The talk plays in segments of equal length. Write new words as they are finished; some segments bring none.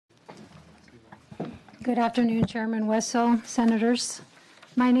Good afternoon, Chairman Wessel, Senators.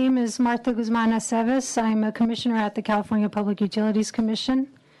 My name is Martha Guzman Aceves. I'm a commissioner at the California Public Utilities Commission.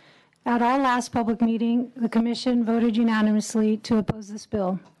 At our last public meeting, the Commission voted unanimously to oppose this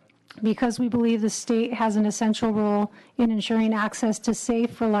bill because we believe the state has an essential role in ensuring access to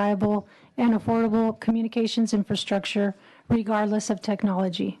safe, reliable, and affordable communications infrastructure regardless of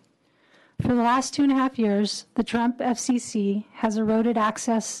technology. For the last 2.5 years, the Trump FCC has eroded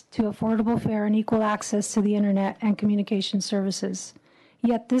access to affordable, fair, and equal access to the internet and communication services.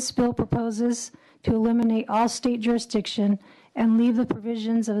 Yet this bill proposes to eliminate all state jurisdiction and leave the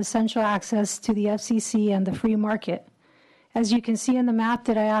provisions of essential access to the FCC and the free market. As you can see in the map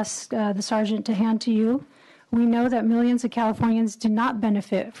that I asked the Sergeant to hand to you, we know that millions of Californians do not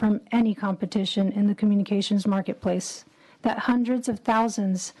benefit from any competition in the communications marketplace, that hundreds of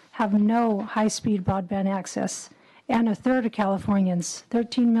thousands have no high-speed broadband access, and a third of Californians,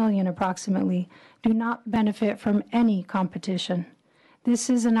 13 million approximately, do not benefit from any competition. This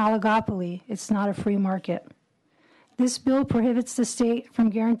is an oligopoly. It's not a free market. This bill prohibits the state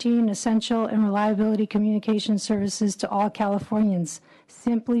from guaranteeing essential and reliability communication services to all Californians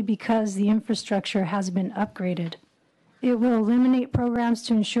simply because the infrastructure has been upgraded. It will eliminate programs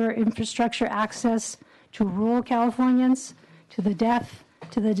to ensure infrastructure access to rural Californians, to the deaf,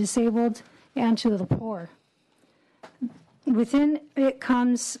 to the disabled, and to the poor. Within it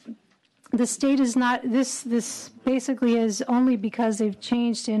comes, the state is not, this basically is only because they've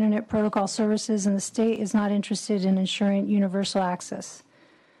changed to internet protocol services and the state is not interested in ensuring universal access.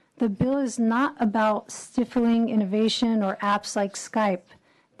 The bill is not about stifling innovation or apps like Skype.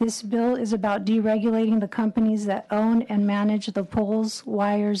 This bill is about deregulating the companies that own and manage the poles,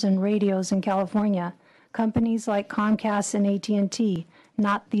 wires, and radios in California. Companies like Comcast and AT&T,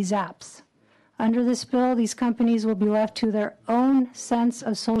 not these apps. Under this bill, these companies will be left to their own sense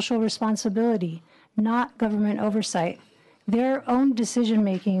of social responsibility, not government oversight, their own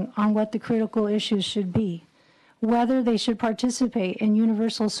decision-making on what the critical issues should be, whether they should participate in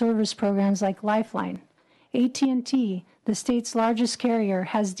universal service programs like Lifeline. AT&T, the state's largest carrier,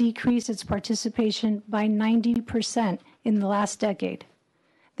 has decreased its participation by 90% in the last decade.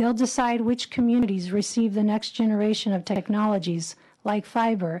 They'll decide which communities receive the next generation of technologies, like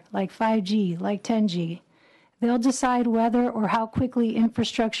fiber, like 5G, like 10G. They'll decide whether or how quickly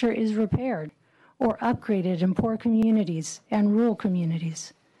infrastructure is repaired or upgraded in poor communities and rural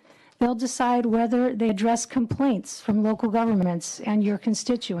communities. They'll decide whether they address complaints from local governments and your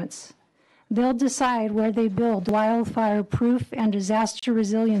constituents. They'll decide where they build wildfire-proof and disaster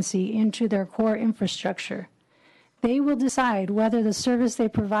resiliency into their core infrastructure. They will decide whether the service they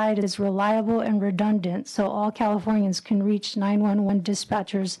provide is reliable and redundant so all Californians can reach 911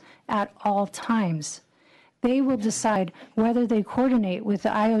 dispatchers at all times. They will decide whether they coordinate with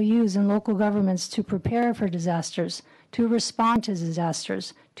the IOUs and local governments to prepare for disasters, to respond to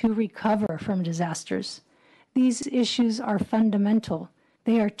disasters, to recover from disasters. These issues are fundamental.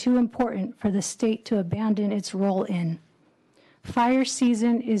 They are too important for the state to abandon its role in. Fire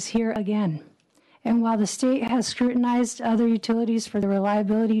season is here again. And while the state has scrutinized other utilities for their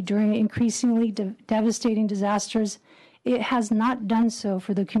reliability during increasingly devastating disasters, it has not done so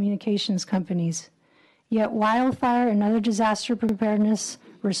for the communications companies. Yet wildfire and other disaster preparedness,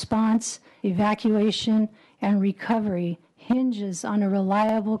 response, evacuation, and recovery hinges on a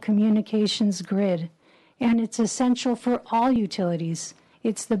reliable communications grid. And it's essential for all utilities.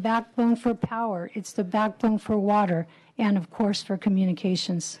 It's the backbone for power, it's the backbone for water, and of course for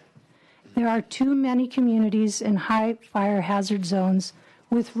communications. There are too many communities in high fire hazard zones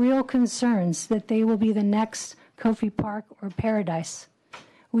with real concerns that they will be the next Coffey Park or Paradise.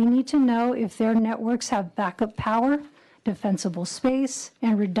 We need to know if their networks have backup power, defensible space,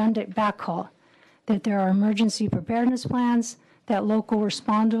 and redundant backhaul, that there are emergency preparedness plans, that local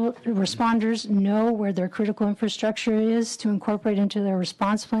responders know where their critical infrastructure is to incorporate into their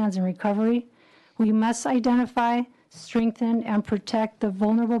response plans and recovery. We must identify, strengthen, and protect the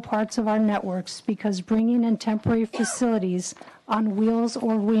vulnerable parts of our networks because bringing in temporary facilities on wheels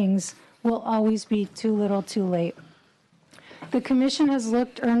or wings will always be too little too late. The Commission has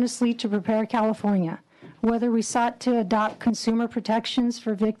looked earnestly to prepare California, whether we sought to adopt consumer protections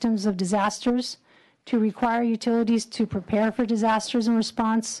for victims of disasters, to require utilities to prepare for disasters and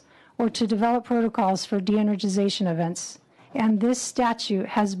response, or to develop protocols for de-energization events. And this statute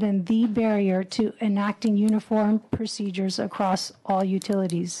has been the barrier to enacting uniform procedures across all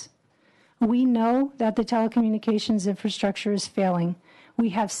utilities. We know that the telecommunications infrastructure is failing. We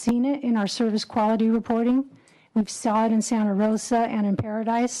have seen it in our service quality reporting. We saw it in Santa Rosa and in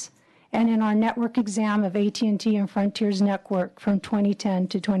Paradise, and in our network exam of AT&T and Frontier's network from 2010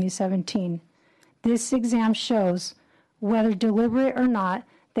 to 2017. This exam shows, whether deliberate or not,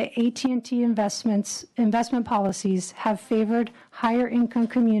 that AT&T investment policies have favored higher income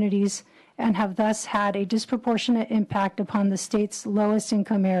communities and have thus had a disproportionate impact upon the state's lowest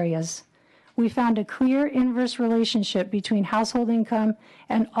income areas. We found a clear inverse relationship between household income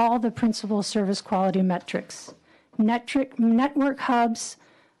and all the principal service quality metrics. Network hubs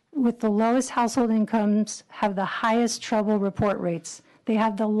with the lowest household incomes have the highest trouble report rates. They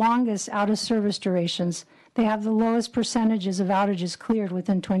have the longest out-of-service durations. They have the lowest percentages of outages cleared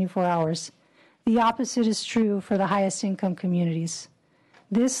within 24 hours. The opposite is true for the highest income communities.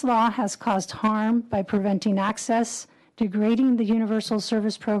 This law has caused harm by preventing access, degrading the universal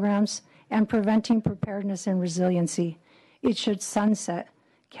service programs, and preventing preparedness and resiliency. It should sunset.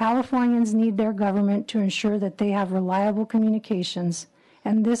 Californians need their government to ensure that they have reliable communications,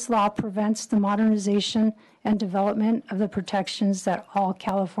 and this law prevents the modernization and development of the protections that all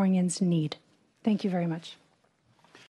Californians need. Thank you very much.